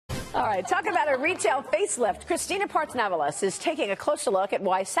All right, talk about a retail facelift. Kristina Partsinevelos is taking a closer look at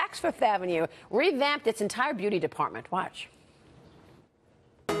why Saks Fifth Avenue revamped its entire beauty department. Watch.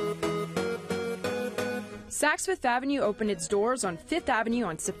 Saks Fifth Avenue opened its doors on Fifth Avenue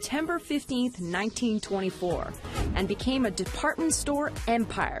on September 15th, 1924, and became a department store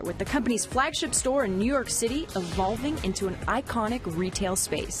empire, with the company's flagship store in New York City evolving into an iconic retail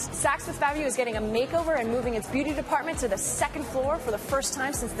space. Saks Fifth Avenue is getting a makeover and moving its beauty department to the second floor for the first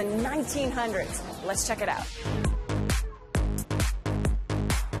time since the 1900s. Let's check it out.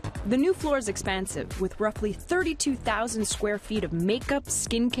 The new floor is expansive, with roughly 32,000 square feet of makeup,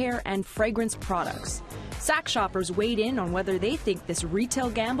 skincare, and fragrance products. Saks shoppers weighed in on whether they think this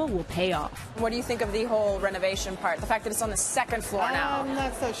retail gamble will pay off. What do you think of the whole renovation part? The fact that it's on the second floor now? I'm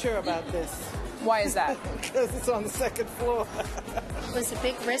not so sure about this. Why is that? Because it's on the second floor. It was a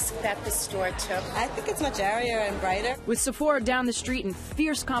big risk that the store took. I think it's much airier and brighter. With Sephora down the street and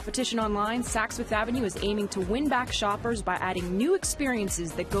fierce competition online, Saks Fifth Avenue is aiming to win back shoppers by adding new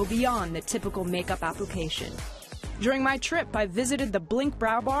experiences that go beyond the typical makeup application. During my trip, I visited the Blink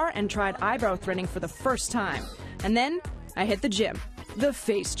Brow Bar and tried eyebrow threading for the first time. And then I hit the gym. The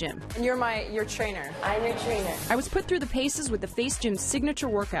Face Gym. And you're your trainer. I'm your trainer. I was put through the paces with the Face Gym's signature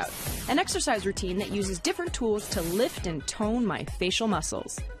workout, an exercise routine that uses different tools to lift and tone my facial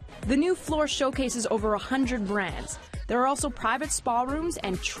muscles. The new floor showcases over 100 brands. There are also private spa rooms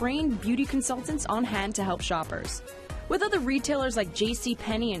and trained beauty consultants on hand to help shoppers. With other retailers like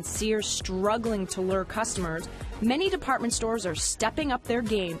JCPenney and Sears struggling to lure customers, many department stores are stepping up their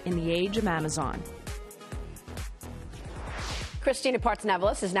game in the age of Amazon. Kristina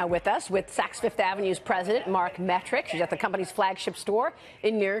Partsinevelos is now with us with Saks Fifth Avenue's president, Marc Metrick. She's at the company's flagship store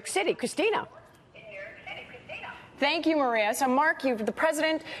in New York City. Kristina. Thank you, Maria. So, Marc, you're the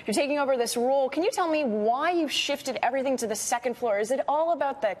president. You're taking over this role. Can you tell me why you've shifted everything to the second floor? Is it all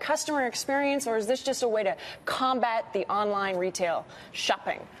about the customer experience, or is this just a way to combat the online retail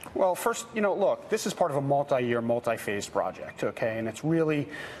shopping? Well, first, look, this is part of a multi-year, multi-phase project, okay? And it's really,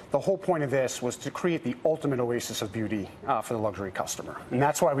 the whole point of this was to create the ultimate oasis of beauty for the luxury customer. And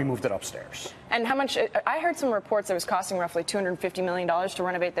that's why we moved it upstairs. And how much? I heard some reports that it was costing roughly $250 million to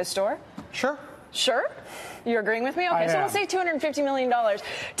renovate this store. Sure. Sure? You're agreeing with me? Okay, so we'll say $250 million.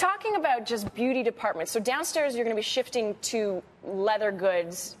 Talking about just beauty departments. So downstairs, you're going to be shifting to leather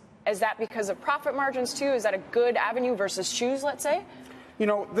goods. Is that because of profit margins, too? Is that a good avenue versus shoes, let's say?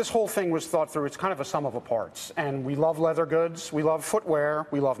 This whole thing was thought through. It's kind of a sum of the parts. And we love leather goods, we love footwear,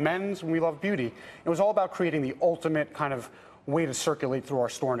 we love men's, and we love beauty. It was all about creating the ultimate kind of way to circulate through our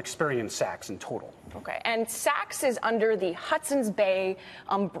store and experience Saks in total. Okay, and Saks is under the Hudson's Bay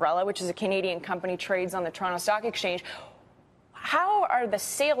umbrella, which is a Canadian company, trades on the Toronto Stock Exchange. How are the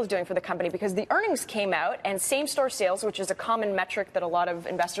sales doing for the company? Because the earnings came out, and same-store sales, which is a common metric that a lot of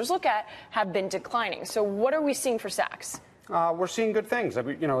investors look at, have been declining. So what are we seeing for Saks? We're seeing good things. As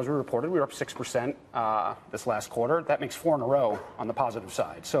we reported, we were up 6% this last quarter. That makes 4 in a row on the positive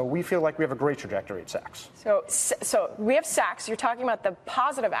side. So we feel like we have a great trajectory at Saks. So we have Saks. You're talking about the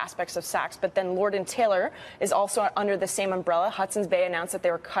positive aspects of Saks, but then Lord & Taylor is also under the same umbrella. Hudson's Bay announced that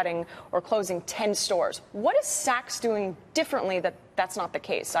they were cutting or closing 10 stores. What is Saks doing differently that's not the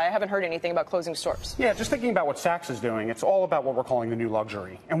case? I haven't heard anything about closing stores. Yeah, just thinking about what Saks is doing, it's all about what we're calling the new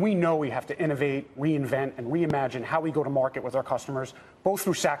luxury. And we know we have to innovate, reinvent, and reimagine how we go to market with our customers, both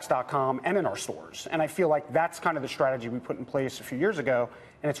through Saks.com and in our stores. And I feel like that's kind of the strategy we put in place a few years ago,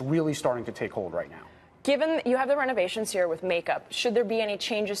 and it's really starting to take hold right now. Given you have the renovations here with makeup, should there be any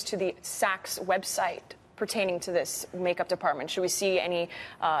changes to the Saks website pertaining to this makeup department? Should we see any,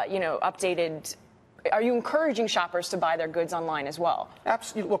 updated? Are you encouraging shoppers to buy their goods online as well?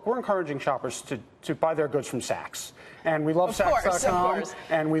 Absolutely. Look, we're encouraging shoppers to buy their goods from Saks. And we love Saks.com,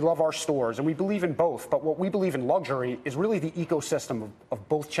 and we love our stores, and we believe in both. But what we believe in luxury is really the ecosystem of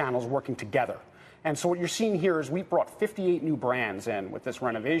both channels working together. And so what you're seeing here is we brought 58 new brands in with this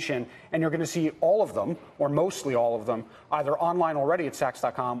renovation, and you're going to see all of them, or mostly all of them, either online already at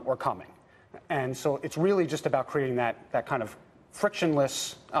Saks.com or coming. And so it's really just about creating that kind of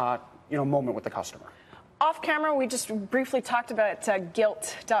frictionless moment with the customer. Off camera, we just briefly talked about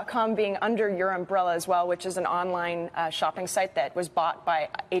Gilt.com being under your umbrella as well, which is an online shopping site that was bought by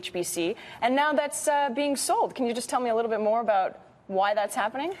HBC, and now that's being sold. Can you just tell me a little bit more about why that's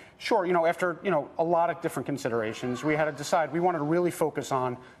happening? Sure. After a lot of different considerations, we had to decide we wanted to really focus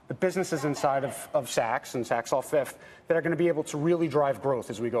on the businesses inside of Saks and Saks Off Fifth that are going to be able to really drive growth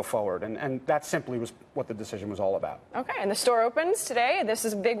as we go forward. And that simply was what the decision was all about. Okay, and the store opens today. This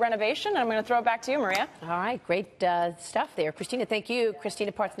is a big renovation, and I'm going to throw it back to you, Maria. All right, great stuff there. Kristina, thank you.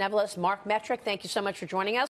 Kristina Partsinevelos, Marc Metrick, thank you so much for joining us.